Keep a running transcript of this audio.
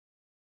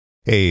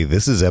Hey,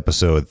 this is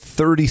episode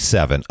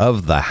 37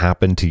 of the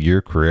Happen to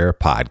Your Career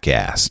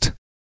podcast.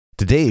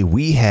 Today,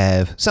 we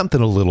have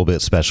something a little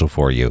bit special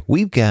for you.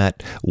 We've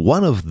got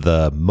one of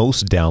the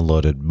most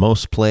downloaded,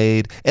 most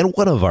played, and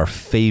one of our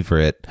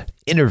favorite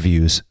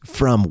interviews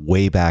from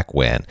way back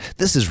when.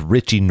 This is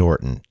Richie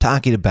Norton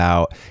talking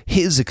about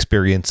his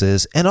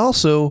experiences, and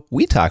also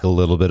we talk a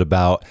little bit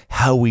about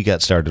how we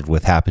got started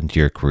with Happen to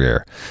Your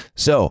Career.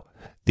 So,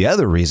 the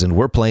other reason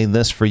we're playing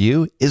this for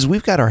you is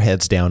we've got our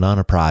heads down on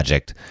a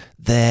project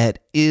that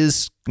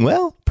is,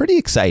 well, pretty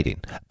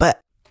exciting. But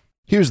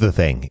here's the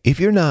thing. If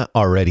you're not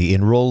already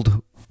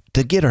enrolled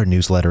to get our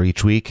newsletter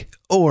each week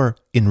or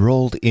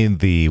enrolled in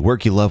the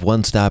Work You Love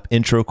One-Stop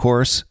Intro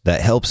course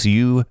that helps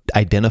you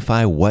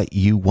identify what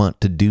you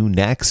want to do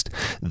next,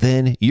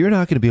 then you're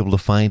not going to be able to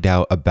find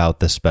out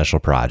about this special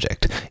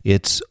project.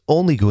 It's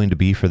only going to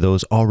be for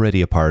those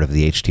already a part of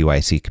the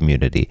HTYC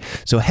community.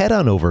 So head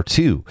on over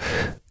to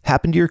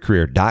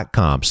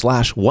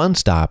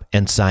happentoyourcareer.com/one-stop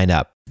and sign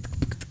up.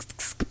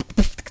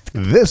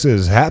 This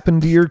is Happen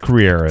to Your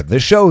Career, the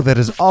show that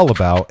is all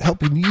about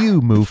helping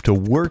you move to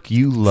work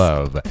you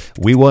love.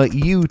 We want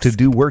you to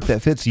do work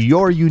that fits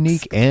your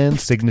unique and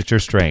signature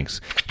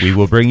strengths. We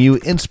will bring you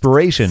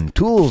inspiration,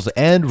 tools,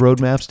 and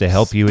roadmaps to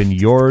help you in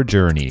your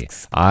journey.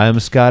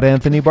 I'm Scott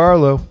Anthony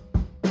Barlow.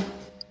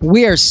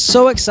 We are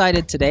so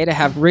excited today to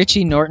have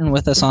Richie Norton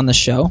with us on the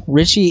show.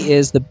 Richie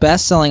is the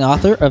best-selling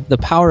author of The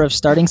Power of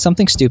Starting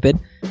Something Stupid,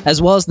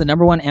 as well as the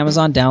 #1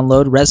 Amazon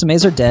download,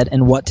 Resumes Are Dead,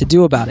 and What to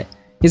Do About It.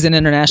 He's an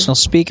international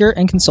speaker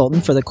and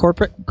consultant for the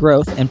corporate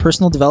growth and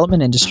personal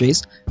development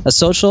industries, a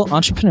social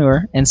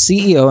entrepreneur, and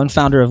CEO and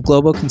founder of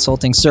Global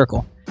Consulting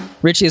Circle.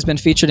 Richie has been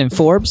featured in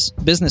Forbes,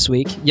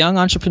 Businessweek, Young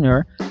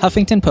Entrepreneur,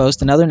 Huffington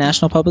Post, and other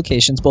national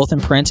publications, both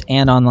in print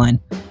and online.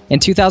 In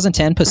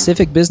 2010,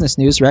 Pacific Business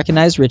News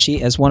recognized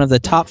Richie as one of the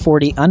top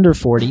 40 under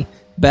 40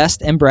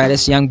 best and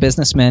brightest young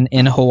businessmen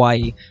in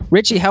Hawaii.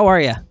 Richie, how are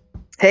you?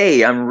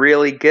 Hey, I'm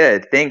really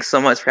good. Thanks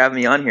so much for having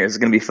me on here. It's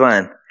going to be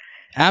fun.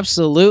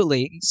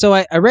 Absolutely. So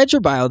I read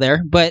your bio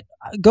there, but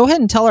go ahead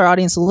and tell our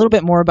audience a little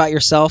bit more about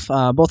yourself,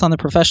 both on the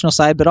professional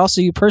side, but also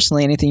you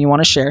personally, anything you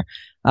want to share,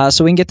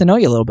 so we can get to know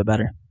you a little bit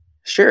better.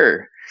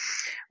 Sure.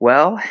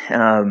 Well,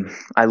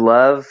 I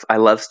love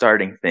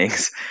starting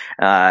things.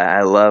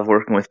 I love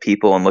working with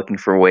people and looking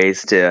for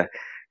ways to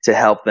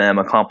help them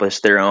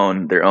accomplish their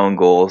own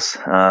goals.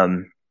 I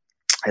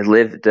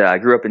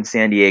grew up in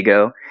San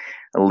Diego.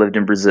 I lived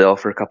in Brazil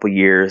for a couple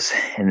years,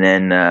 and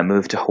then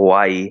moved to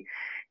Hawaii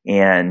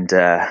and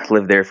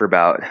lived there for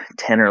about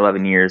 10 or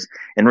 11 years,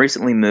 and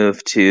recently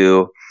moved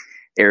to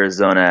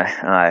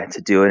Arizona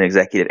to do an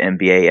executive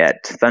MBA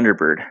at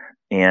Thunderbird,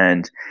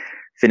 and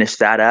finished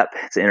that up.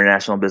 It's an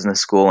international business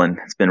school, and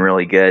it's been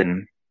really good.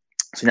 And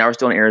so now we're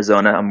still in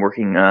Arizona. I'm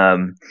working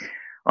on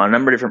a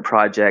number of different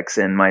projects,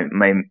 and my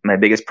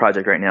biggest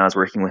project right now is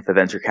working with a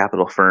venture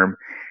capital firm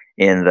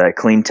in the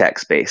clean tech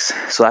space.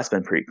 So that's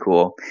been pretty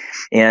cool.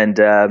 And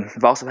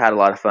I've also had a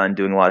lot of fun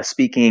doing a lot of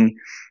speaking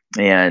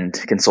and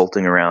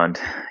consulting around,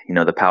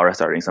 the power of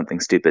starting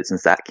something stupid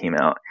since that came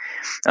out.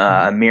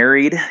 I'm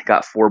married,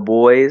 got 4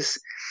 boys,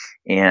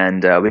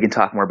 and we can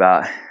talk more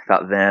about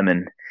them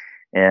and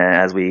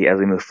as we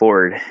move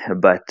forward.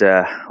 But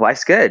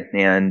life's good,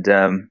 and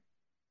I'm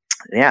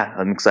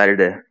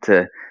excited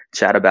to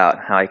chat about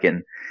how I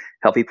can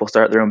help people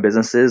start their own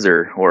businesses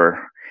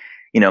or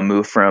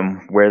move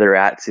from where they're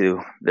at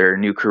to their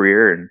new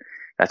career, and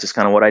that's just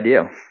kind of what I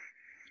do.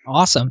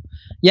 Awesome.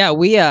 Yeah,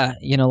 we,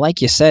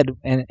 like you said,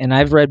 and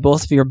I've read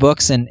both of your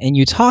books, and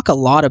you talk a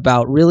lot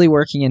about really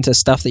working into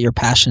stuff that you're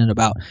passionate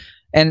about.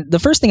 And the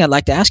first thing I'd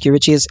like to ask you,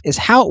 Richie, is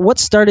what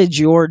started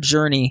your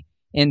journey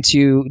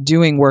into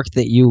doing work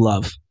that you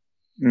love?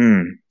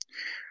 Well,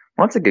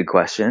 that's a good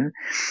question.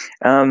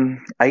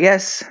 I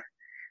guess,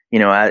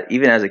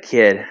 even as a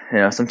kid,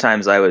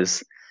 sometimes I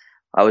was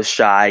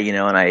shy,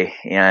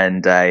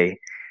 and I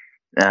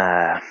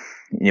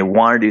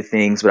want to do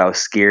things, but I was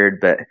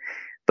scared. But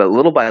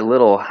little by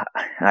little,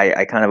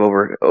 I kind of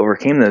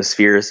overcame those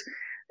fears.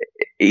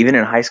 Even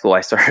in high school,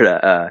 I started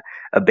a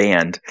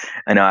band.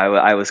 I know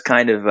I was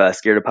kind of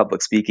scared of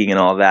public speaking and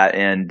all that,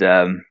 and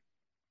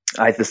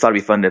I just thought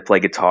it'd be fun to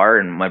play guitar,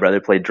 and my brother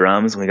played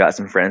drums, and we got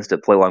some friends to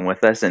play along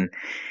with us. And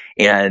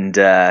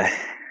I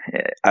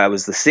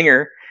was the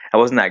singer. I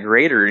wasn't that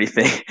great or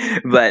anything,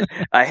 but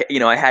I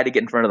had to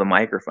get in front of the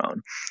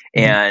microphone,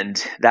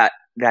 and that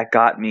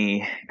got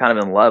me kind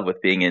of in love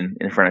with being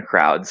in front of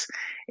crowds.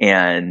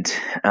 And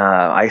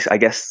I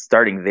guess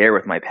starting there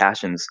with my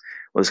passions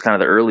was kind of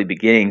the early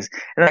beginnings,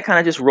 and that kind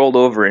of just rolled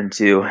over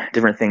into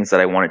different things that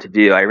I wanted to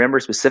do. I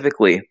remember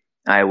specifically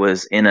I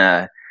was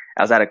at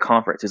a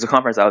conference. It was a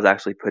conference I was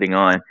actually putting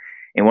on,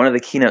 and one of the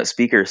keynote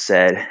speakers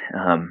said,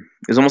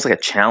 it was almost like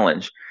a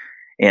challenge.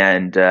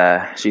 And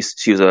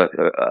she was a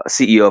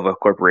CEO of a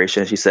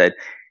corporation. She said,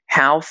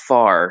 "How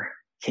far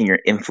can your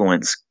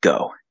influence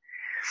go?"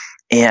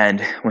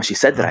 And when she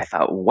said that, I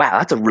thought, wow,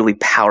 that's a really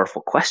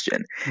powerful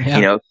question.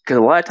 Yeah. Because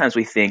a lot of times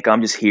we think,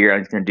 I'm just here,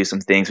 I'm just going to do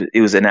some things. It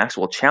was an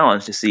actual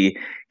challenge to see,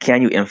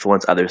 can you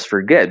influence others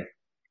for good?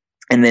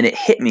 And then it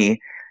hit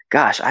me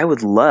gosh, I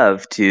would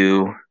love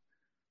to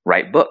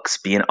write books,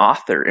 be an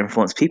author,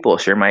 influence people,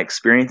 share my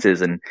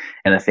experiences and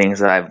the things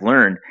that I've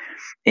learned.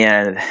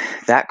 And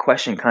that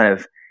question kind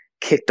of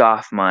kicked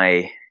off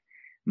my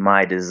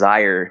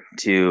desire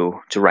to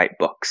write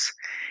books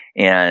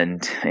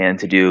and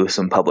to do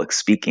some public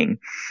speaking.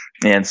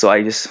 And so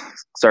I just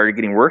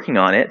started working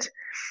on it,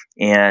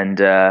 and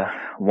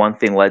one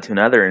thing led to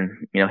another,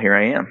 and here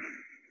I am.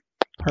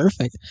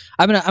 Perfect.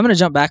 I'm gonna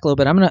jump back a little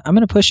bit. I'm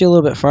gonna push you a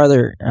little bit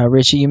farther,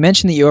 Richie. You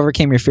mentioned that you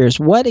overcame your fears.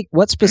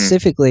 What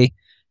specifically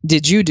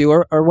did you do,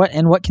 or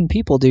what can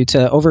people do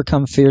to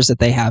overcome fears that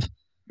they have?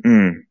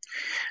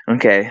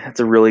 Okay, that's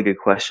a really good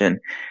question.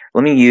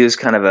 Let me use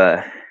kind of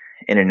an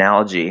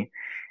analogy.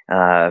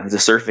 It's a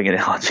surfing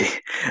analogy.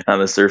 I'm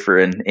a surfer,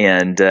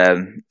 and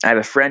I have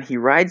a friend. He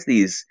rides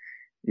these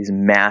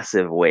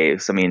massive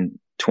waves. I mean,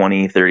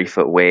 20,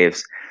 30-foot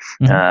waves.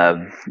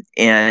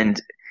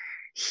 And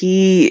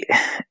he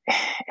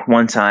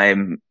one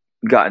time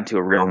got into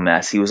a real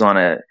mess. He was on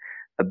a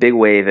big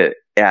wave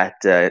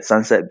at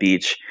Sunset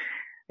Beach,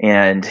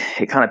 and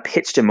it kind of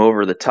pitched him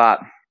over the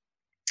top.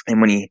 And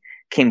when he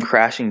came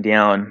crashing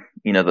down,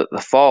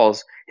 the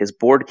falls, his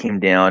board came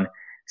down,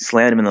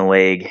 slammed him in the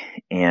leg,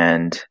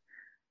 and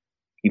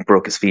he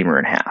broke his femur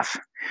in half.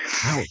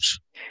 Ouch.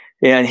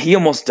 And he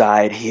almost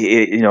died.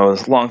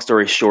 Long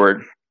story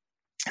short,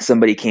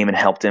 somebody came and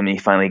helped him, and he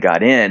finally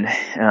got in.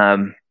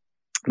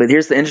 But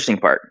here's the interesting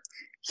part.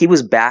 He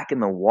was back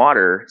in the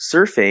water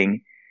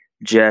surfing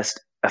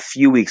just a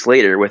few weeks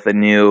later with a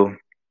new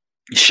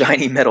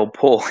shiny metal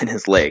pole in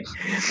his leg.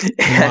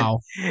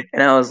 Wow.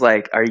 And I was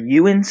like, are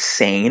you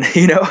insane?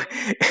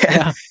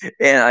 Yeah.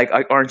 And like,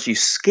 aren't you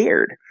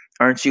scared?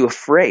 Aren't you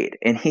afraid?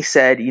 And he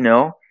said,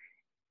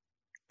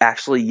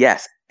 actually,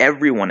 yes,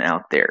 everyone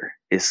out there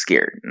is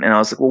scared. And I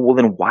was like, well,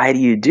 then why do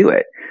you do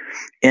it?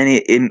 And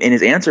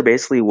his answer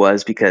basically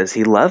was because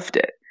he loved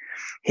it.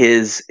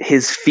 His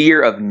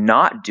fear of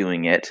not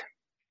doing it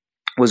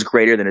was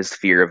greater than his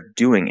fear of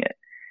doing it.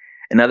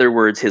 In other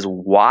words, his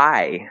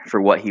why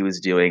for what he was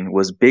doing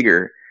was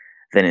bigger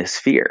than his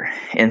fear.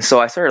 And so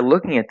I started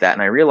looking at that,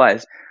 and I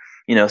realized,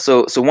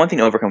 so one thing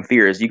to overcome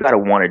fear is you got to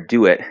want to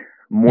do it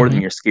more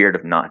than you're scared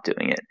of not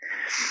doing it.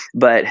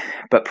 But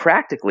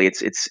practically,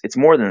 it's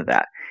more than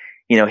that.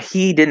 You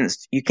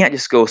can't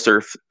just go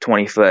surf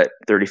 20-foot,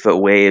 30-foot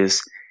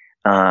waves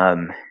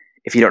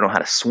if you don't know how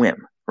to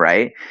swim,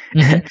 right?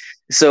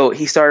 So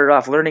he started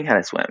off learning how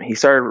to swim. He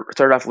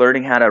started off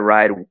learning how to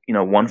ride,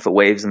 1-foot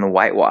waves in the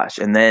whitewash,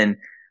 and then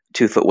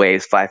 2-foot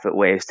waves, 5-foot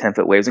waves,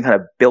 10-foot waves, and kind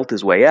of built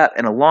his way up.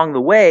 And along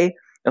the way,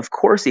 of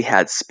course, he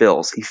had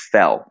spills. He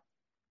fell,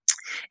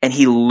 and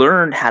he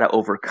learned how to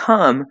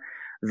overcome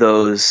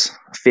those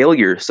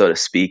failures, so to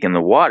speak, in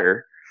the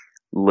water,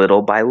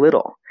 little by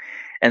little.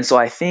 And so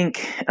I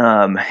think,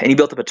 and he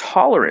built up a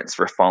tolerance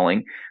for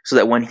falling, so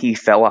that when he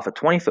fell off a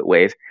 20-foot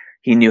wave,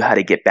 he knew how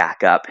to get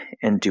back up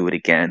and do it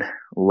again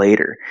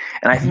later.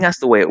 And I think that's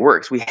the way it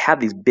works. We have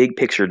these big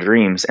picture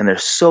dreams, and they're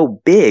so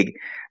big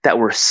that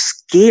we're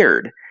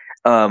scared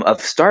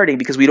of starting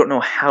because we don't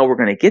know how we're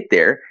going to get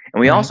there. And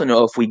we also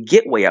know if we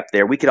get way up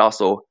there, we could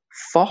also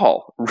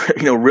fall,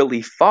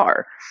 really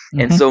far.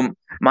 And so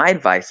my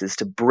advice is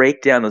to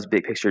break down those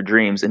big picture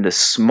dreams into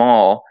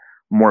small,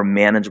 more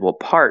manageable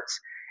parts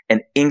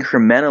and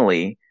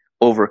incrementally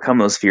overcome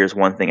those fears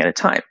one thing at a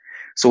time.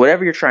 So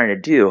whatever you're trying to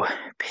do,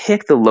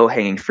 pick the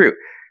low-hanging fruit.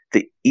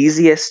 The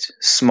easiest,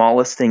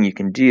 smallest thing you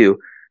can do,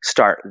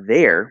 start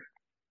there,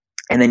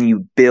 and then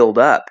you build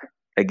up,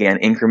 again,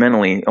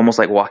 incrementally, almost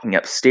like walking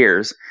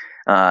upstairs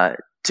to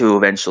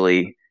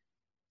eventually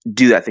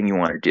do that thing you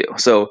want to do.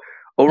 So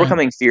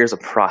overcoming fear is a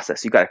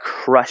process. You got to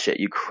crush it.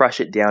 You crush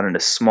it down into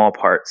small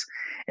parts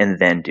and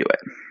then do it.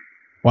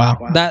 Wow.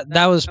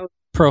 That was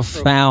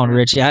profound,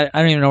 Richie. I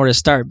don't even know where to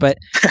start. But,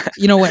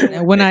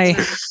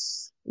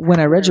 when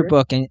I read your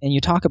book and you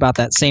talk about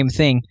that same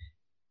thing,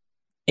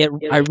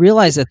 I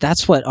realized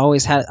that's what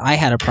I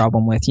had a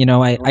problem with.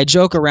 I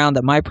joke around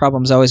that my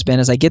problem's always been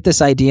is I get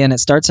this idea and it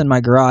starts in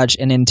my garage,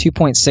 and in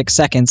 2.6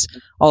 seconds,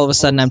 all of a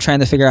sudden I'm trying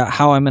to figure out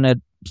how I'm going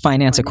to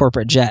finance a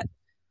corporate jet.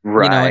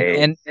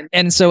 Right.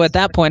 And so at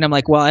that point I'm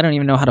like, well, I don't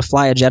even know how to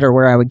fly a jet or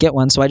where I would get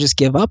one, so I just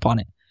give up on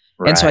it.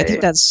 Right. And so I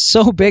think that's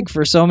so big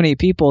for so many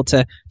people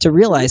to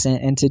realize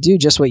and to do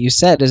just what you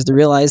said, is to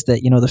realize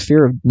that, the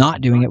fear of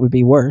not doing it would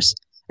be worse.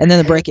 And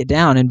then to break it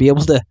down and be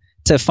able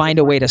to find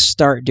a way to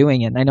start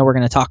doing it. And I know we're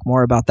going to talk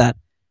more about that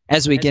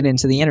as we get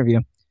into the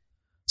interview.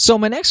 So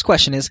my next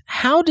question is,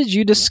 how did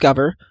you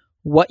discover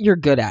what you're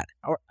good at?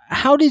 Or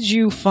how did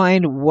you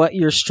find what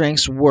your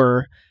strengths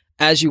were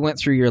as you went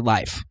through your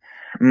life?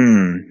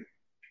 I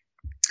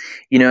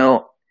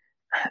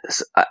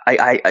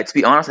to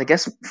be honest, I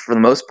guess for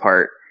the most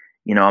part,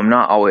 I'm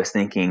not always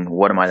thinking,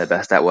 what am I the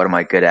best at? What am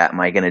I good at? Am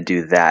I going to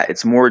do that?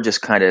 It's more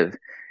just kind of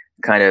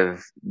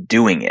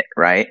doing it,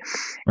 right?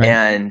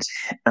 And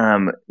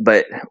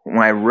but when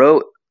I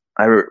wrote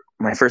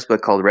my first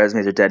book called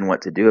Resumes Are Dead and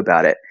What to Do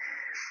About It,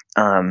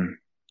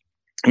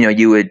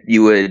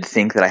 you would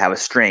think that I have a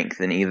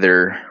strength in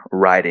either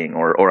writing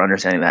or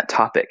understanding that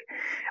topic.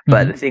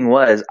 But the thing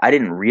was, I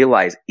didn't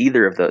realize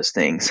either of those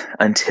things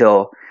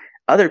until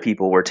other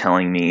people were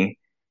telling me,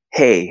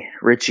 hey,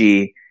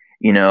 Richie,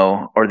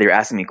 or they're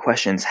asking me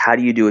questions. How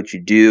do you do what you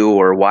do?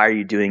 Or why are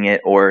you doing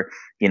it? Or,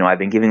 I've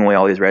been giving away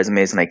all these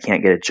resumes and I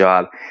can't get a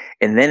job.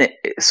 And then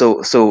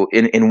so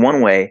in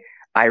one way,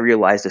 I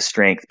realized a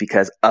strength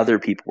because other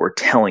people were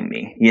telling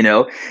me, and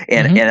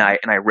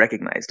I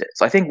recognized it.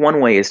 So I think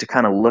one way is to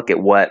kind of look at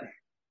what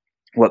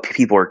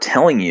people are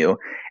telling you,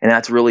 and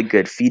that's really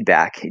good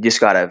feedback. You just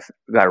gotta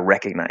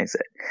recognize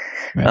it.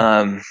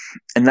 Right.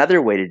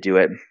 Another way to do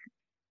it,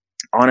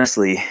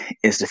 honestly,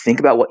 is to think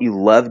about what you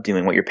love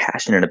doing, what you're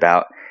passionate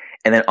about,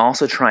 and then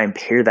also try and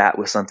pair that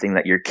with something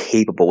that you're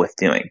capable with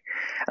doing.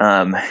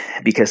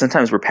 Because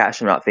sometimes we're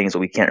passionate about things, but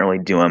we can't really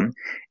do them.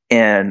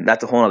 And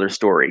that's a whole other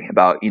story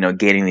about,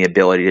 gaining the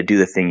ability to do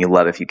the thing you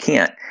love if you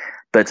can't.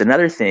 But it's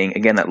another thing,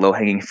 again, that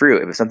low-hanging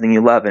fruit. If it's something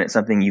you love and it's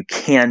something you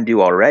can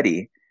do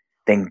already,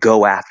 then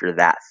go after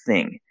that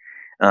thing.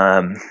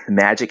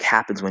 Magic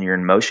happens when you're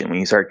in motion. When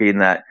you start getting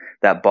that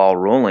ball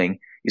rolling,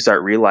 you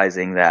start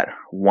realizing that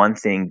one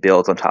thing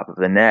builds on top of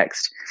the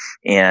next,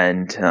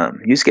 and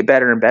you just get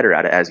better and better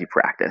at it as you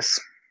practice.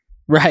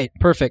 Right.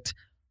 Perfect.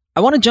 I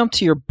want to jump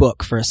to your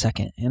book for a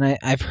second. And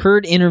I've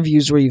heard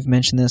interviews where you've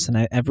mentioned this,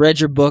 and I've read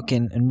your book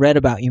and read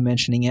about you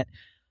mentioning it.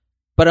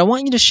 But I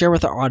want you to share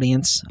with our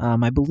audience,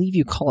 I believe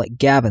you call it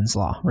Gavin's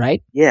Law,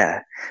 right?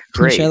 Yeah.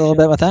 Can you share a little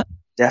bit with that?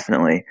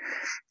 Definitely.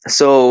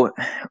 So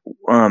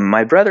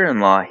my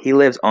brother-in-law, he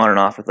lives on and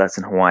off with us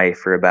in Hawaii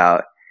for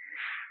about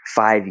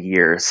 5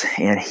 years.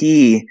 And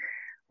he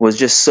was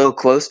just so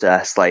close to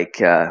us, like,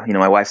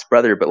 my wife's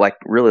brother, but like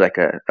really like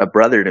a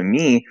brother to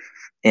me,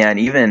 and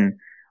even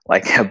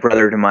like a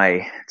brother to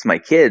my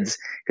kids,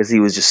 because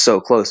he was just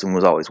so close and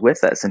was always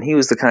with us. And he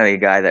was the kind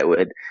of guy that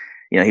would,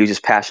 he was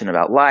just passionate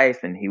about life,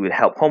 and he would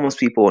help homeless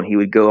people, and he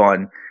would go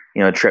on,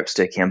 trips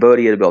to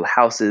Cambodia to build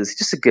houses.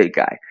 Just a good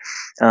guy.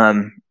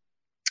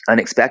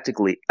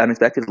 Unexpectedly,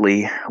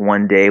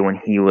 one day when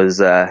he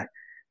was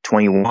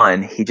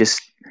 21, he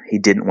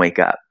didn't wake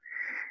up.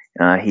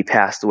 He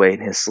passed away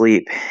in his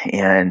sleep,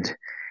 and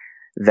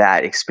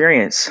that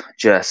experience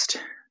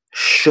just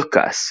shook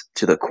us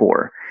to the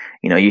core.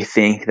 You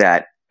think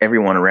that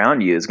everyone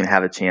around you is going to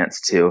have a chance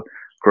to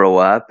grow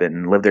up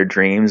and live their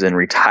dreams and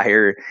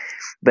retire,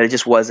 but it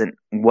just wasn't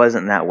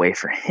that way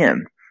for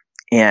him.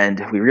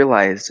 And we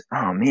realized,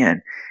 oh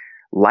man,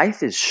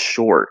 life is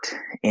short,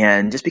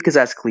 and just because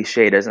that's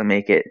cliche doesn't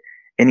make it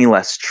any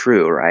less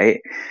true,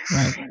 right?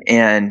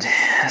 And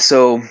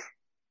so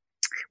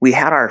we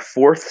had our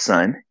fourth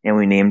son, and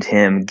we named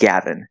him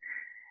Gavin,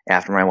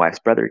 after my wife's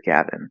brother,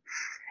 Gavin.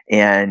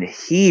 And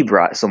he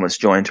brought so much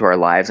joy into our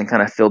lives and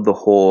kind of filled the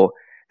hole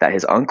that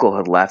his uncle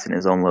had left in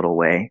his own little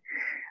way.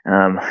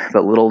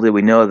 But little did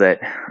we know that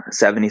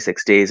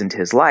 76 days into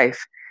his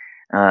life,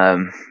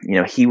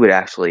 he would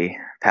actually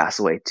pass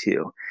away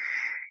too.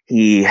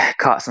 He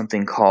caught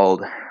something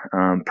called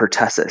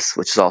pertussis,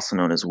 which is also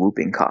known as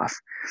whooping cough.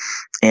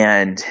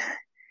 And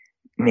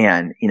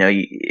man,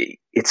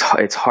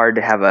 it's hard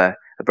to have a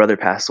brother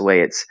pass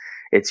away.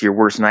 It's your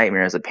worst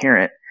nightmare as a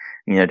parent,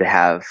 to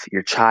have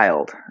your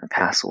child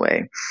pass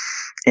away.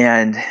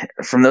 And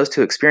from those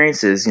two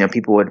experiences,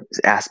 people would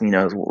ask me,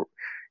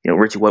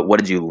 Richie, what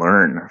did you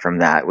learn from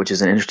that? Which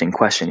is an interesting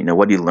question.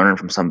 What do you learn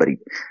from somebody,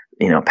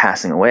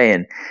 passing away?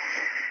 And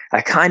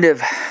I kind of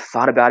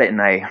thought about it,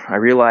 and I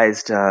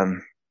realized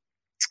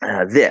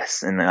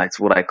this, and that's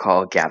what I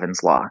call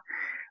Gavin's Law,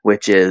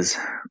 which is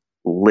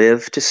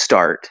live to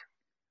start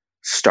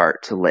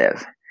to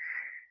live.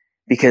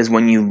 Because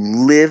when you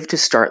live to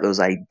start those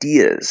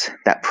ideas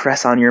that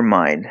press on your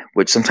mind,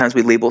 which sometimes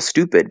we label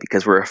stupid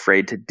because we're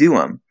afraid to do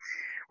them,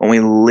 when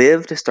we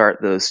live to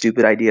start those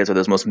stupid ideas or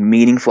those most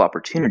meaningful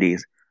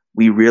opportunities,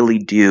 we really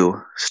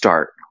do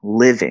start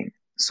living.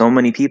 So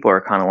many people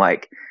are kind of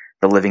like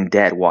the living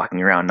dead, walking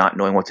around not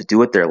knowing what to do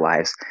with their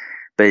lives.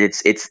 But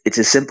it's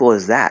as simple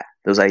as that.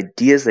 Those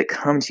ideas that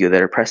come to you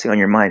that are pressing on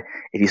your mind,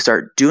 if you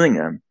start doing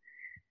them,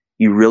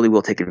 you really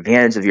will take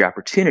advantage of your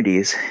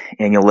opportunities,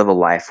 and you'll live a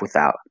life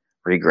without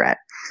regret.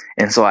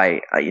 And so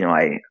I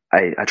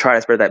try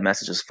to spread that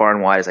message as far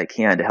and wide as I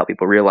can to help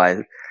people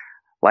realize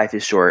life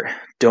is short.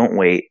 Don't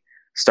wait.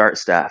 Start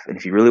stuff. And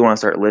if you really want to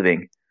start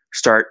living,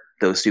 start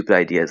those stupid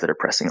ideas that are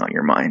pressing on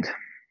your mind.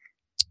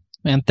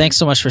 Man, thanks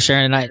so much for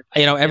sharing. And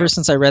ever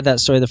since I read that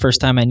story the first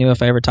time, I knew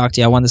if I ever talked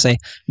to you, I wanted to say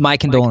my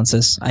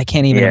condolences. I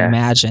can't even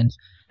imagine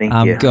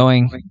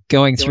going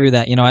through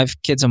that. I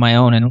have kids of my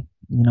own, and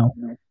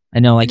I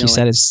know, like you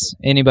said, it's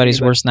anybody's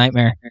worst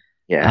nightmare.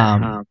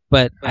 Yeah.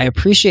 But I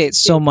appreciate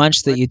so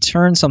much that you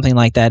turn something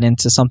like that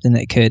into something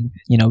that could,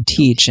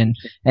 teach and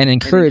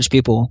encourage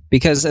people.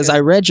 Because as I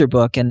read your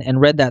book and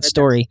read that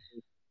story,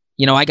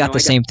 I got the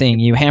same thing.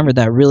 You hammered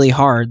that really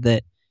hard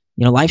that,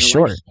 life's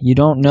short. You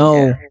don't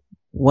know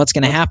what's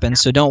going to happen,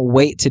 so don't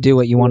wait to do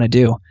what you want to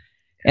do.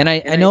 And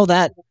I know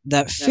that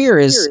fear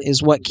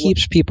is what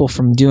keeps people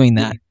from doing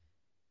that.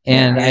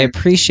 And I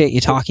appreciate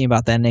you talking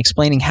about that and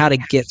explaining how to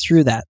get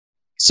through that.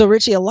 So,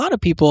 Richie, a lot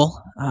of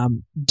people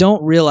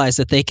don't realize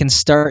that they can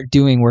start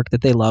doing work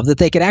that they love, that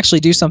they could actually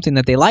do something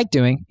that they like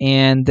doing,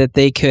 and that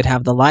they could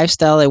have the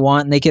lifestyle they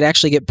want, and they could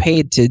actually get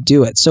paid to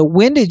do it. So,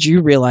 when did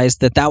you realize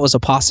that that was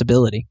a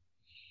possibility?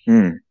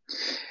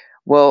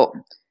 Well,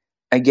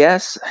 I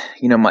guess,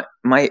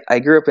 I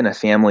grew up in a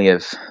family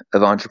of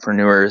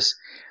entrepreneurs,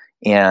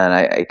 and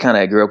I kind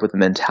of grew up with the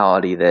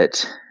mentality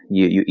that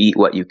you eat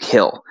what you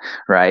kill,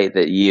 right?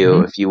 That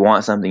if you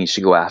want something, you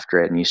should go after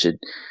it, and you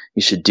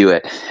should do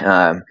it.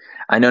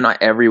 I know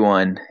not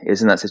everyone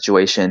is in that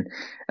situation,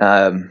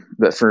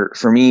 but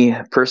for me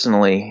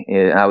personally,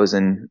 I was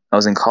in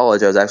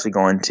college. I was actually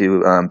going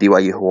to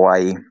BYU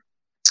Hawaii.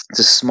 It's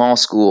a small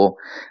school,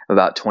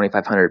 about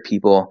 2,500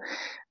 people,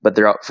 but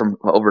they're out from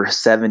over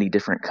 70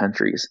 different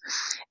countries.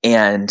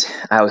 And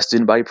I was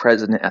student body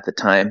president at the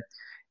time.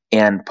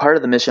 And part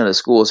of the mission of the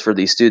school is for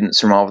these students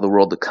from all over the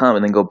world to come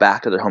and then go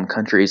back to their home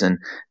countries and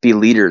be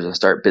leaders and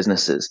start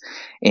businesses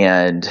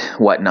and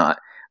whatnot.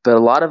 But a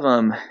lot of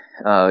them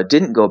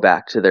didn't go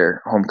back to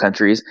their home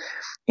countries.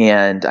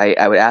 And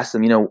I would ask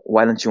them,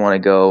 why don't you want to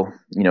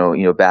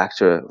go, back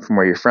to from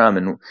where you're from?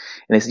 And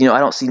they said, I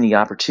don't see any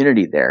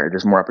opportunity there.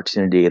 There's more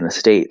opportunity in the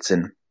States.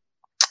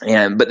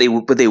 But they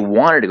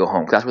wanted to go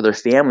home. That's where their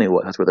family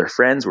was. That's where their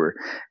friends were.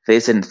 They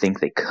just didn't think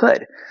they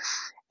could.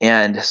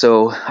 And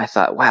so I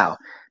thought, wow,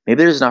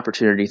 maybe there's an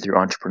opportunity through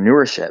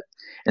entrepreneurship.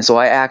 And so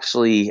I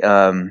actually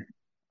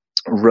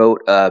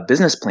wrote a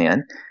business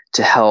plan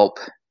to help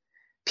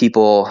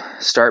people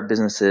start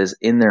businesses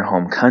in their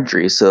home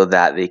country so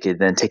that they could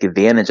then take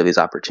advantage of these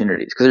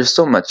opportunities, because there's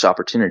so much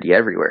opportunity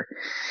everywhere,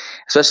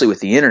 especially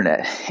with the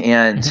internet.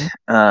 And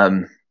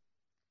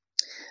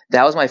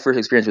that was my first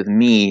experience with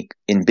me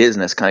in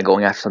business, kind of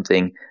going after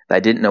something that I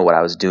didn't know what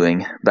I was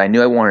doing, but I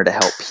knew I wanted to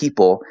help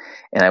people,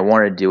 and I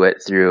wanted to do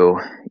it through,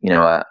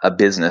 a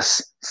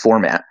business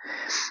format.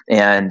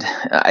 And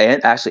I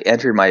actually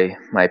entered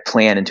my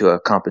plan into a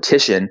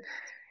competition,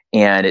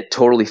 and it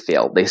totally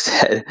failed. They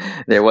said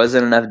there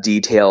wasn't enough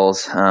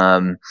details.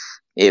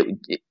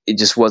 It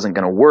just wasn't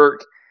going to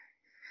work.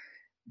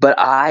 But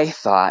I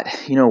thought,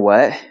 you know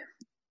what?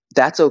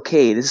 That's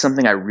okay. This is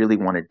something I really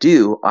want to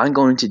do. I'm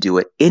going to do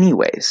it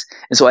anyways.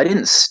 And so I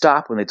didn't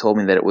stop when they told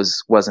me that it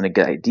wasn't a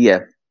good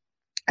idea.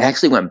 I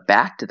actually went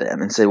back to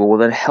them and said, well,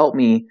 then help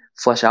me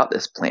flesh out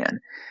this plan.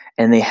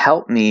 And they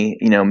helped me,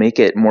 make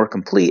it more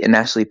complete, and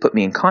actually put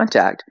me in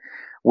contact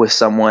with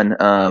someone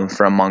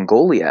from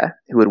Mongolia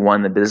who had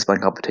won the business plan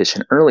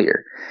competition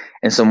earlier.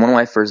 And so one of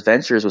my first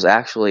ventures was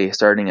actually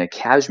starting a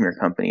cashmere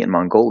company in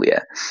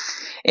Mongolia.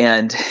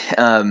 And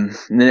then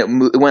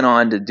it went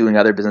on to doing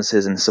other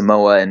businesses in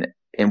Samoa,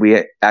 and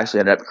we actually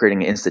ended up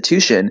creating an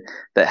institution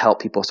that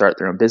helped people start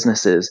their own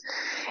businesses.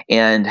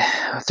 And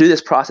through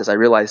this process, I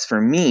realized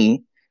for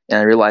me, and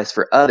I realized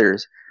for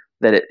others,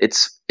 that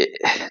it's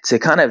to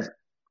kind of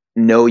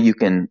know you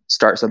can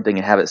start something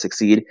and have it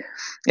succeed.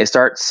 It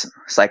starts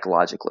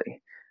psychologically.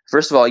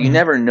 First of all, you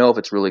never know if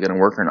it's really going to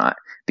work or not,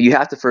 but you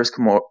have to first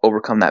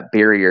overcome that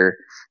barrier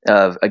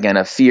of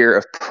fear,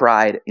 of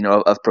pride,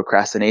 of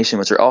procrastination,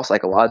 which are all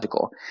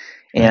psychological,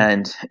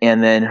 and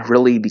then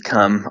really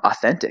become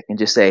authentic and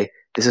just say,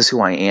 this is who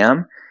I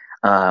am.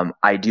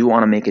 I do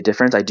want to make a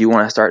difference. I do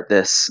want to start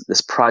this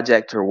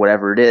project or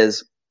whatever it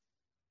is.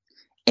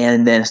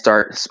 And then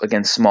start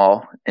again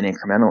small and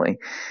incrementally.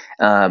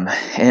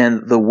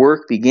 And the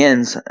work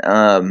begins,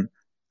 I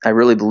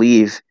really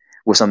believe,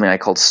 with something I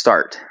called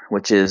START,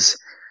 which is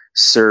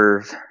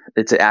serve.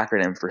 It's an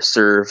acronym for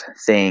serve,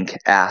 thank,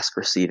 ask,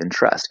 receive, and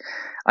trust.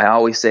 I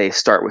always say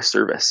start with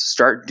service.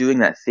 Start doing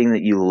that thing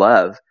that you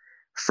love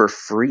for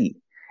free.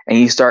 And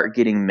you start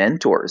getting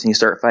mentors, and you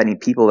start finding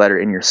people that are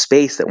in your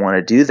space that want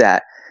to do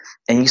that.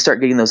 And you start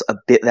getting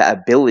that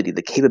ability,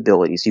 the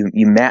capabilities.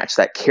 You match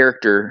that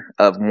character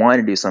of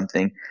wanting to do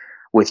something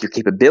with your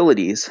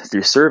capabilities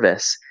through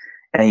service,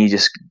 and you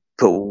just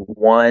put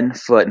one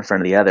foot in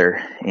front of the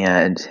other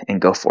and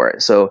go for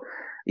it. So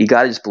you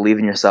got to just believe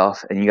in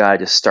yourself, and you got to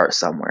just start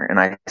somewhere. And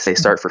I say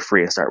start for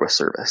free and start with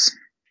service.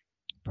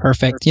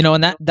 Perfect.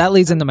 And that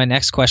leads into my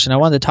next question. I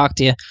wanted to talk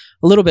to you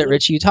a little bit,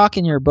 Rich. You talk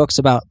in your books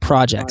about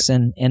projects,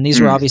 and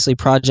these were obviously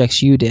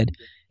projects you did.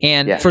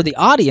 And for the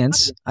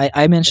audience,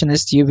 I mentioned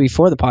this to you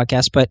before the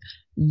podcast, but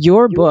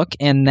your book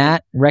and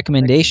that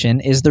recommendation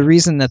is the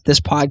reason that this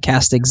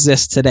podcast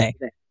exists today,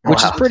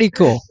 which is pretty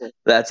cool.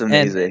 That's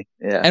amazing.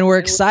 And we're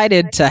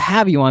excited to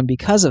have you on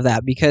because of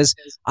that, because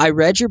I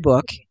read your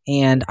book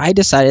and I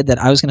decided that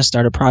I was going to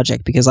start a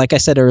project because, like I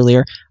said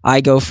earlier,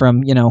 I go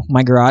from,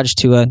 my garage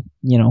to a,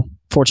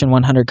 Fortune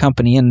 100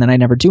 company, and then I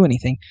never do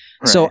anything.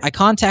 Right. So I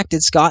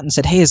contacted Scott and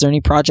said, hey, is there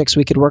any projects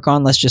we could work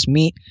on? Let's just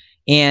meet.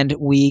 And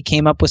we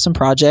came up with some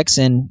projects,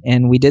 and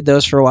we did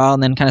those for a while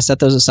and then kind of set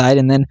those aside.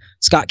 And then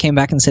Scott came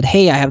back and said,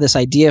 hey, I have this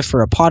idea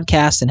for a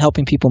podcast and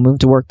helping people move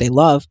to work they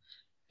love.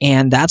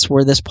 And that's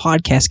where this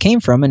podcast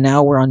came from. And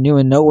now we're on New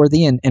and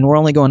Noteworthy, and we're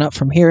only going up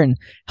from here and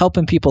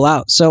helping people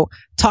out. So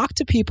talk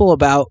to people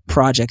about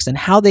projects and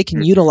how they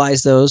can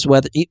utilize those,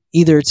 whether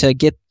either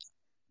to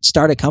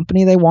start a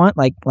company they want,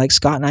 like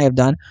Scott and I have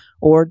done,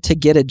 or to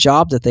get a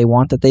job that they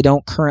want that they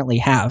don't currently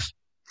have.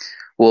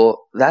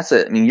 Well, I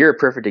mean, you're a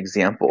perfect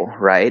example,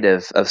 right?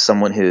 Of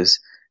someone who's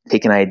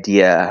taken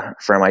idea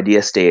from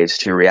idea stage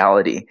to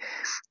reality.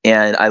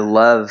 And I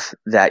love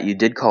that you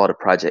did call it a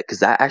project,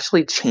 because that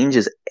actually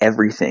changes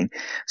everything.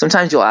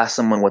 Sometimes you'll ask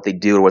someone what they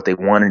do or what they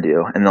want to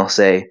do, and they'll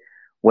say,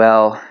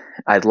 well,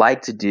 I'd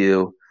like to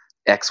do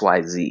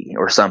XYZ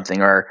or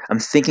something, or I'm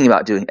thinking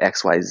about doing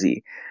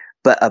XYZ.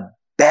 But a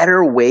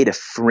better way to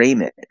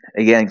frame it,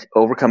 again,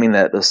 overcoming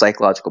the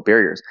psychological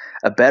barriers,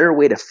 a better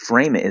way to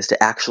frame it is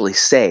to actually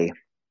say,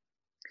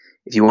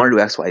 if you want to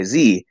do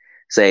XYZ,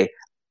 say,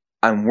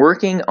 I'm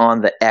working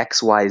on the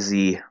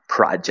XYZ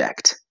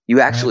project.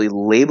 You actually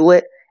label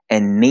it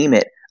and name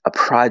it a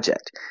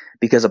project,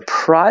 because a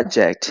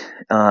project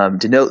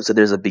denotes that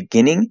there's a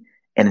beginning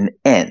and an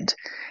end.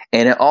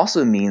 And it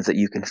also means that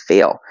you can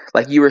fail.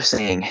 Like you were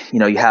saying,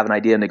 you have an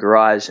idea in the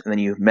garage and then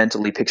you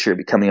mentally picture it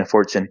becoming a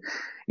Fortune,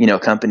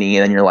 company.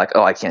 And then you're like,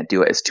 oh, I can't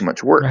do it. It's too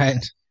much work.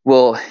 Right.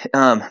 Well,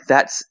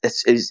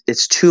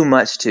 it's too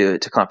much to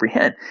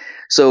comprehend.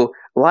 So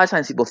a lot of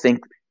times people think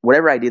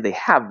whatever idea they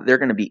have, they're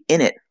going to be in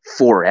it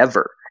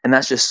forever. And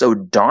that's just so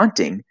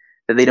daunting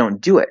that they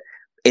don't do it.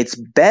 It's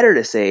better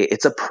to say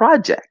it's a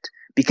project,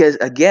 because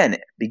again,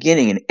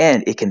 beginning and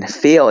end, it can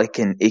fail. It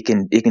can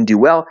do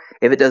well.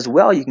 If it does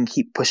well, you can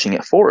keep pushing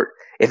it forward.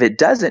 If it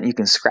doesn't, you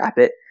can scrap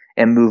it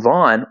and move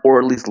on, or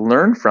at least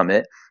learn from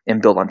it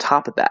and build on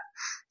top of that.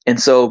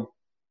 And so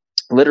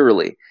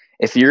literally,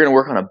 if you're going to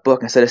work on a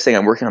book, instead of saying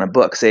I'm working on a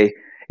book, say,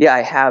 yeah,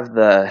 I have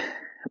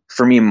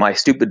for me, my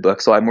stupid book.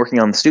 So I'm working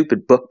on the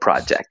stupid book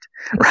project,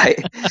 right?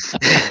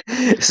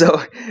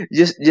 So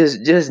just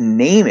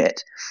name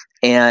it.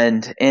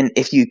 And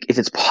if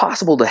it's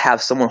possible to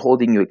have someone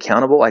holding you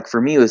accountable, like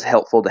for me, it was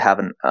helpful to have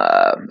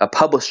a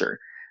publisher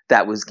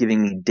that was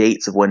giving me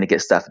dates of when to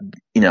get stuff,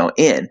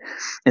 in.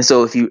 And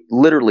so if you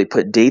literally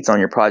put dates on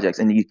your projects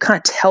and you kind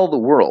of tell the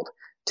world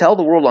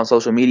on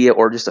social media,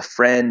 or just a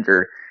friend,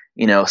 or,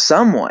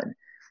 someone,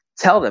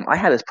 tell them I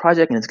have this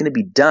project and it's going to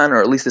be done,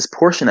 or at least this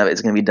portion of it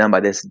is going to be done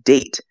by this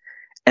date.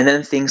 And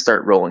then things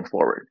start rolling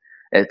forward.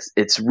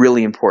 It's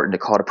really important to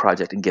call it a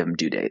project and give them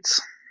due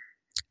dates.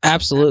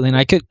 Absolutely. And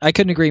I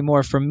couldn't agree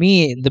more. For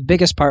me, the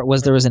biggest part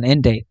was there was an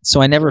end date.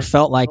 So I never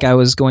felt like I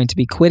was going to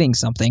be quitting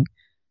something,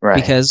 right?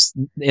 Because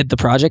the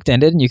project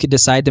ended and you could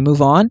decide to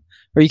move on,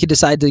 or you could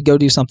decide to go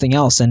do something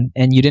else. And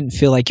you didn't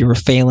feel like you were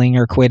failing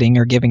or quitting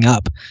or giving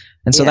up.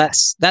 And so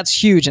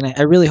that's huge. And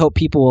I really hope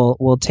people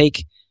will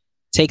take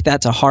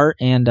that to heart,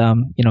 and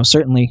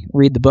certainly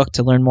read the book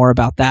to learn more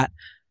about that.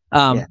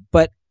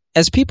 But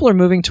as people are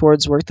moving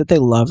towards work that they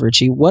love,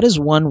 Richie, what is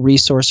one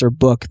resource or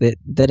book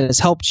that has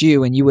helped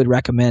you and you would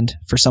recommend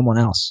for someone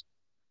else?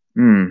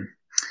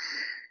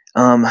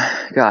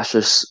 Gosh,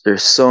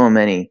 there's so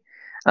many.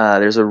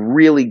 There's a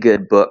really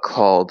good book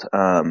called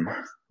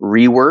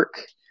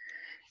Rework.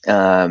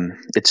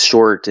 It's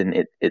short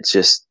and it's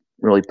just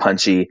really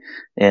punchy,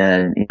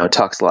 and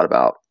talks a lot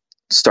about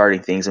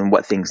starting things and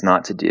what things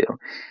not to do.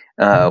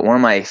 One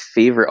of my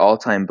favorite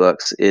all-time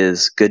books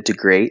is Good to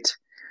Great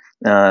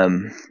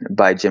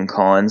by Jim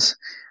Collins,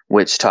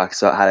 which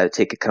talks about how to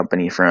take a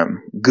company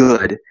from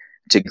good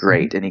to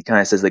great. And he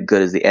kind of says that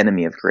good is the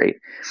enemy of great.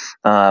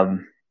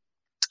 And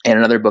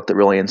another book that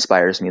really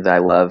inspires me that I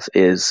love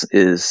is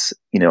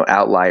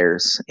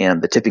Outliers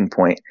and The Tipping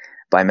Point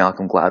by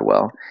Malcolm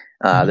Gladwell.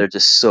 They're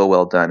just so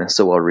well done and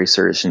so well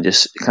researched, and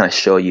just kind of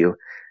show you,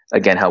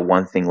 again, how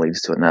one thing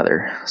leads to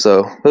another.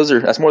 So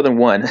that's more than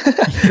one.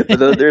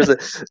 But there's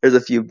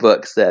a few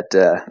books that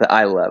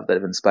I love that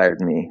have inspired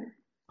me.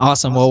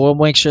 Awesome. Well, we'll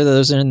make sure that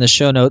those are in the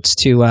show notes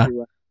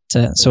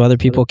so other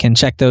people can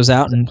check those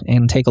out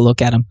and take a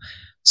look at them.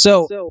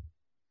 So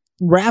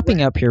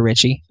wrapping up here,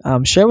 Richie,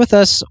 share with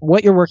us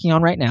what you're working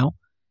on right now,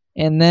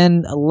 and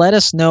then let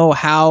us know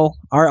how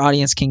our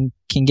audience can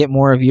get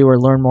more of you or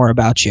learn more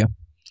about you.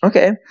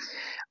 Okay.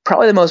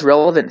 Probably the most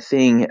relevant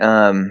thing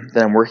that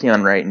I'm working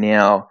on right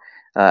now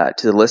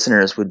to the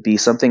listeners would be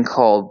something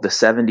called the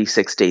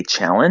 76-Day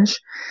Challenge.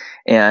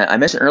 And I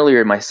mentioned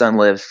earlier, my son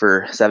lived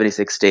for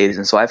 76 days.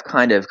 And so I've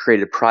kind of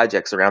created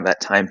projects around that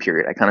time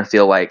period. I kind of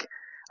feel like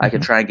I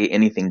can try and get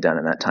anything done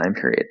in that time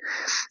period.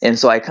 And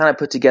so I kind of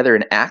put together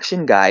an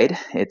action guide.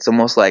 It's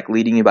almost like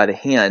leading you by the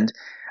hand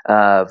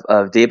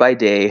of day by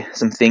day,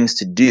 some things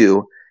to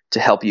do to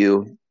help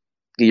you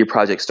get your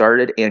project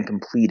started and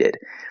completed.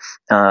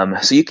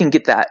 So you can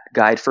get that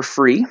guide for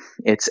free.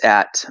 It's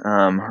at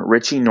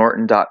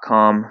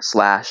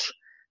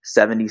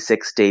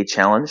richienorton.com/76-day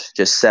challenge,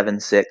 just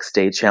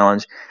 76-day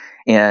challenge.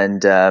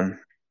 And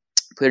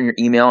put in your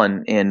email,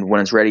 and when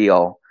it's ready,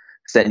 I'll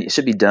send. It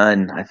should be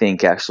done, I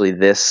think, actually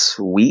this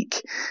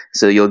week.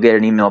 So you'll get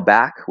an email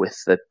back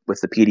with the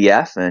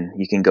PDF, and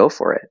you can go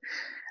for it.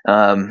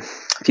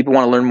 If people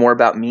want to learn more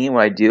about me and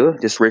what I do,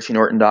 just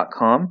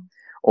richienorton.com,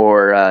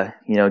 or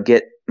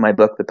get my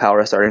book, The Power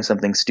of Starting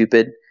Something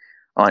Stupid,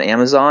 on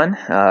Amazon.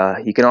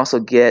 You can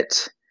also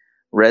get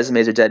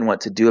Resumes Are Dead and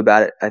What to Do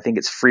About It. I think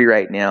it's free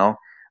right now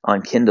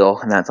on Kindle,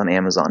 and that's on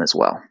Amazon as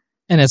well.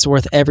 And it's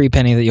worth every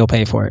penny that you'll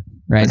pay for it,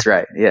 right? That's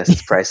right. Yes,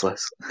 it's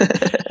priceless.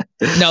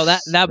 No,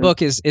 that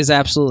book is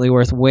absolutely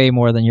worth way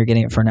more than you're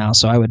getting it for now.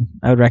 So I would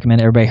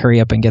recommend everybody hurry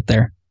up and get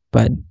there.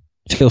 But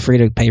feel free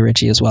to pay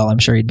Richie as well. I'm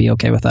sure he'd be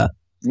okay with that.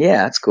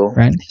 Yeah, that's cool.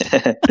 Right?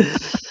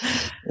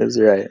 That's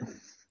right.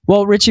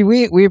 Well, Richie,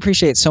 we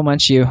appreciate so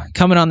much you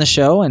coming on the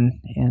show and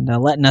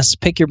letting us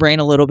pick your brain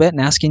a little bit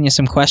and asking you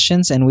some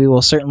questions. And we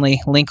will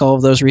certainly link all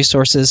of those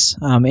resources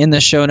in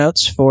the show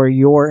notes for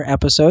your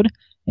episode,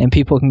 and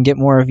people can get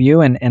more of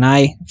you. And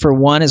I, for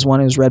one, as one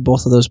who's read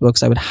both of those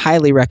books, I would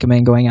highly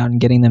recommend going out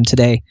and getting them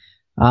today.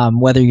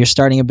 Whether you're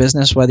starting a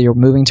business, whether you're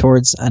moving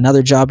towards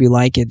another job you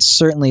like, it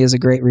certainly is a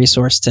great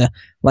resource to,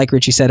 like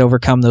Richie said,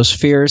 overcome those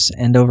fears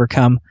and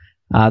overcome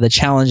the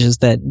challenges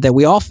that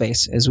we all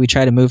face as we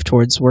try to move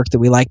towards work that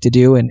we like to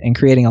do and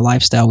creating a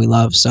lifestyle we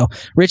love. So,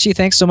 Richie,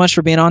 thanks so much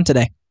for being on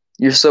today.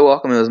 You're so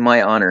welcome. It was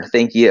my honor.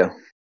 Thank you.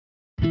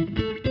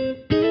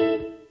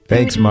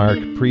 Thanks, Mark.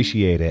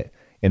 Appreciate it.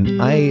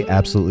 And I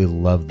absolutely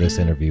love this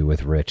interview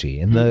with Richie.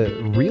 And the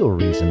real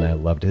reason I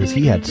loved it is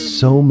he had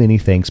so many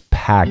things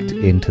packed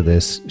into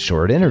this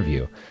short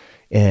interview.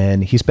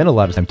 And he spent a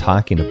lot of time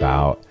talking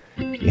about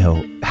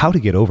how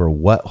to get over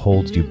what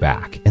holds you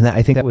back. And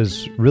I think that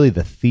was really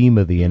the theme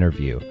of the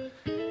interview.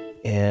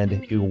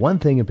 And one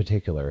thing in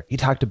particular, he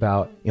talked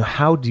about,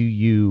 how do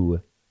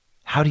you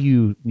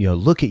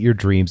look at your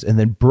dreams and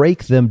then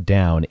break them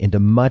down into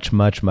much,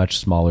 much, much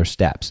smaller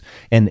steps.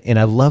 And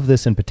I love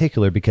this in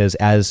particular because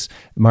as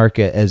Mark,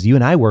 as you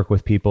and I work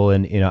with people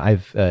and,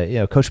 I've,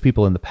 coached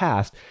people in the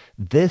past,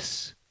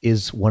 this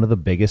is one of the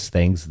biggest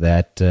things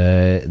that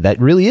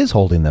really is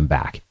holding them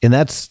back. And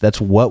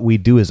that's what we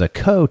do as a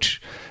coach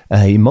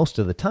most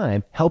of the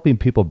time, helping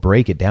people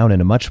break it down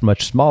into much,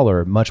 much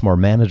smaller, much more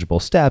manageable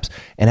steps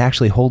and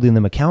actually holding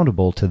them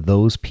accountable to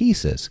those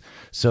pieces.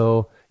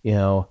 So,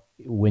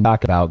 when you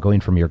talk about going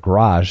from your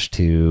garage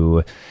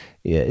to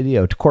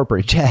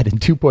corporate jet in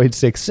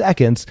 2.6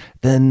 seconds,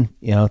 then,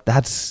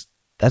 that's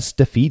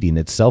defeating.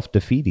 It's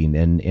self-defeating.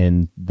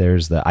 And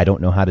there's the, I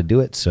don't know how to do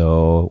it,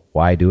 so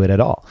why do it at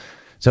all?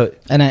 So,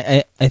 and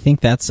I think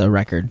that's a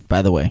record,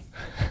 by the way.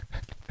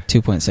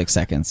 2.6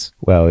 seconds.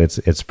 Well,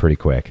 it's pretty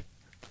quick.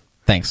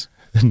 Thanks.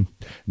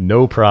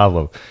 No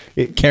problem.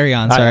 Carry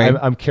on. Sorry,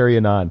 I'm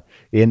carrying on.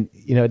 And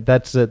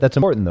that's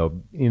important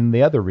though. And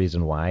the other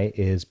reason why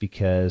is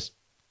because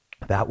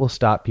that will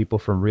stop people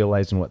from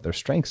realizing what their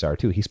strengths are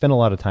too. He spent a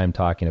lot of time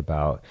talking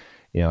about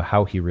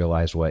how he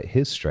realized what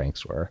his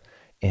strengths were,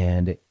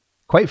 and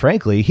quite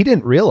frankly, he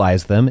didn't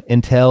realize them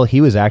until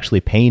he was actually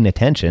paying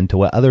attention to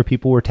what other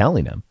people were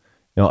telling him.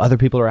 Other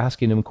people are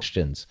asking him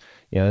questions,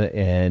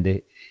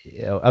 and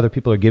other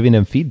people are giving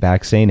him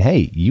feedback saying,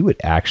 hey, you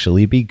would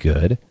actually be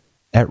good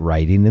at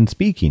writing and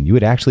speaking. You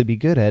would actually be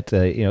good at,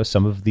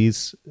 some of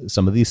these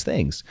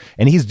things.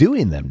 And he's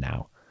doing them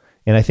now.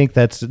 And I think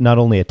that's not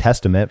only a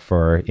testament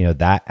for,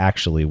 that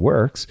actually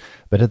works,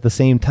 but at the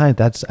same time,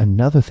 that's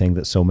another thing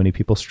that so many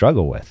people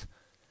struggle with.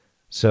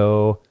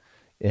 So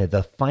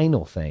the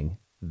final thing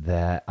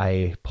that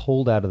I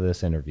pulled out of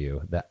this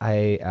interview that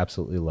I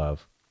absolutely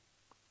love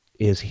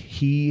is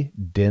he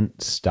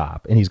didn't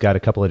stop. And he's got a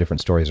couple of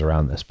different stories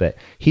around this, but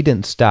he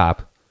didn't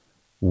stop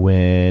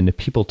when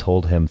people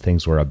told him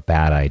things were a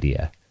bad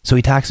idea. So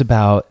he talks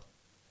about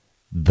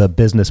the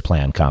business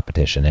plan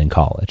competition in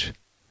college.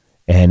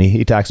 And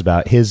he talks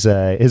about his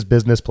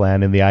business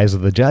plan in the eyes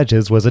of the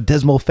judges was a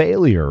dismal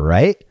failure,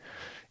 right?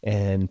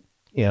 And,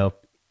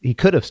 he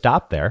could have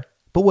stopped there.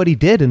 But what he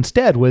did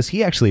instead was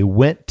he actually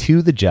went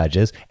to the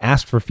judges,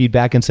 asked for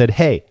feedback and said,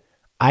 hey,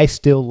 I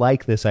still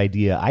like this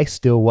idea. I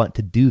still want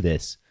to do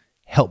this.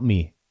 Help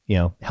me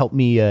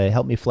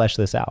flesh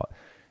this out.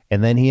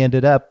 And then he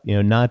ended up,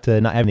 not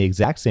having the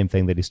exact same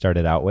thing that he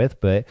started out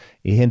with, but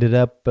he ended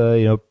up,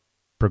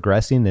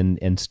 progressing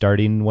and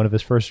starting one of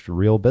his first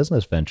real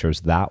business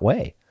ventures that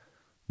way.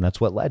 And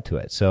that's what led to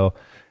it. So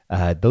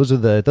those are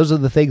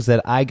the things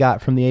that I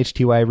got from the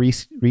HTY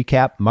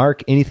recap.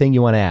 Mark, anything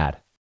you want to add?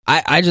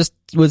 I just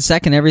would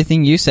second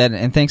everything you said,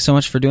 and thanks so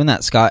much for doing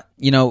that, Scott.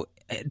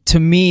 To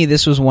me,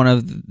 this was one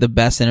of the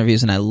best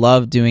interviews, and I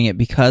love doing it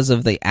because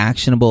of the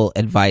actionable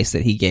advice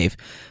that he gave.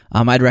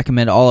 I'd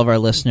recommend all of our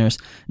listeners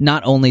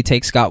not only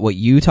take, Scott, what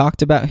you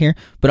talked about here,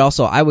 but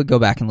also I would go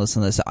back and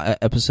listen to this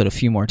episode a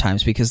few more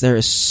times because there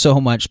is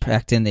so much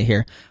packed into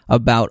here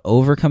about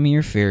overcoming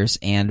your fears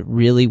and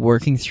really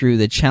working through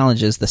the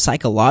challenges, the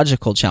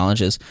psychological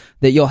challenges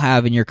that you'll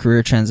have in your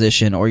career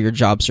transition or your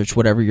job search,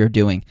 whatever you're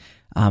doing.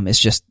 It's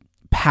just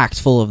packed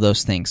full of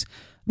those things.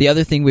 The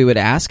other thing we would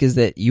ask is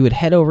that you would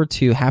head over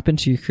to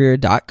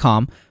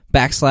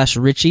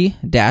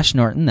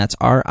happentoyourcareer.com/Richie-Norton. That's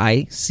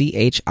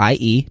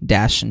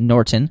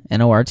RICHIE-Norton,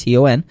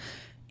 Norton,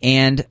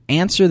 and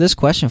answer this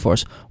question for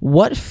us.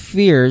 What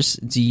fears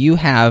do you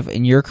have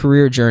in your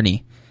career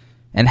journey,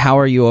 and how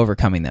are you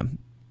overcoming them?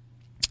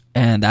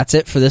 And that's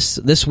it for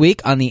this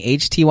week on the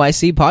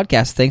HTYC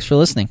podcast. Thanks for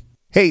listening.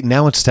 Hey,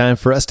 now it's time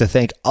for us to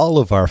thank all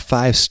of our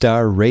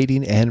 5-star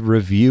rating and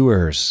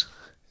reviewers.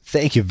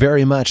 Thank you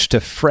very much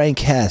to Frank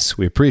Hess.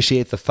 We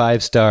appreciate the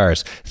 5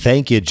 stars.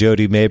 Thank you,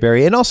 Jody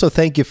Mayberry. And also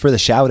thank you for the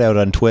shout out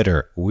on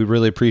Twitter. We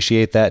really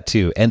appreciate that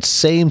too. And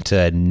same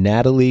to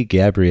Natalie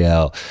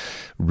Gabrielle.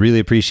 Really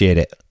appreciate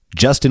it.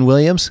 Justin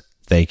Williams,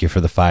 thank you for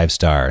the 5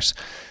 stars.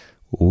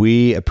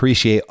 We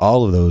appreciate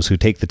all of those who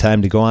take the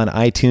time to go on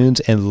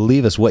iTunes and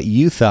leave us what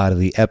you thought of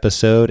the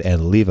episode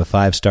and leave a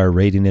 5-star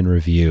rating and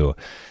review.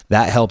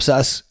 That helps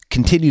us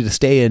continue to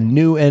stay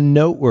new and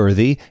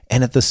noteworthy,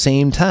 and at the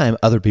same time,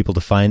 other people to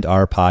find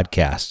our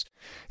podcast.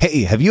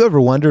 Hey, have you ever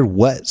wondered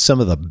what some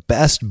of the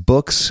best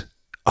books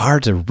are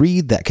to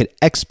read that could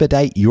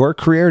expedite your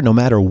career no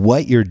matter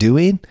what you're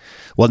doing?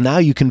 Well, now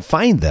you can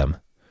find them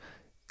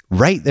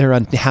right there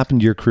on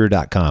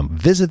happentoyourcareer.com.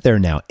 Visit there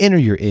now, enter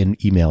your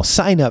email,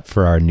 sign up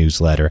for our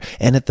newsletter,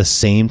 and at the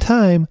same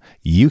time,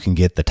 you can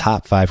get the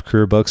top 5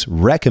 career books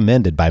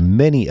recommended by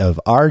many of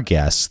our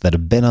guests that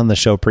have been on the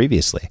show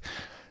previously.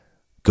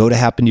 Go to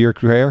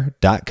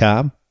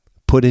happentoyourcareer.com,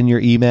 put in your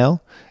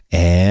email,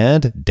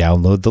 and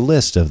download the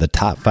list of the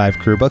top 5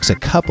 career books. A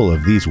couple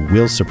of these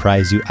will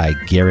surprise you, I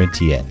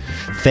guarantee it.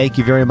 Thank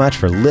you very much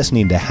for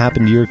listening to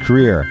Happen to Your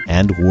Career,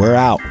 and we're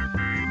out.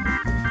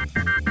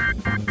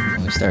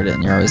 We started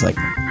and you're always like,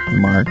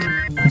 Mark.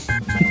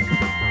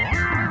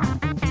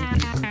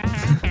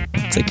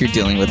 It's like you're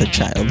dealing with a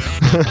child.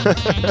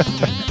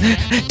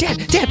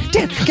 Dad,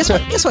 guess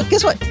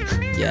what?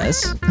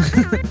 Yes.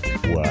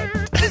 What?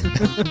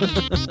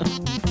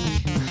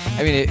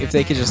 I mean, if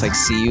they could just like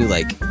see you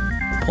like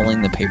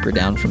pulling the paper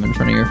down from in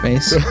front of your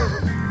face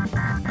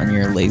on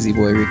your lazy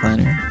boy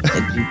recliner,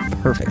 it'd be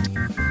perfect.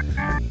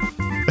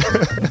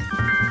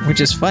 Which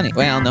is funny.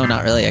 Well, no,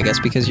 not really, I guess,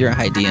 because you're a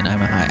high D and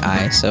I'm a high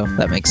I, so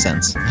that makes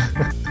sense.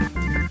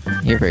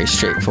 You're very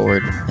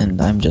straightforward,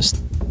 and I'm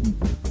just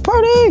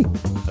party.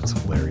 That's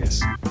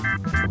hilarious.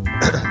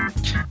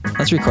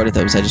 Let's record it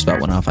though, because I just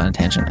about went off on a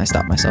tangent. I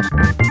stopped myself.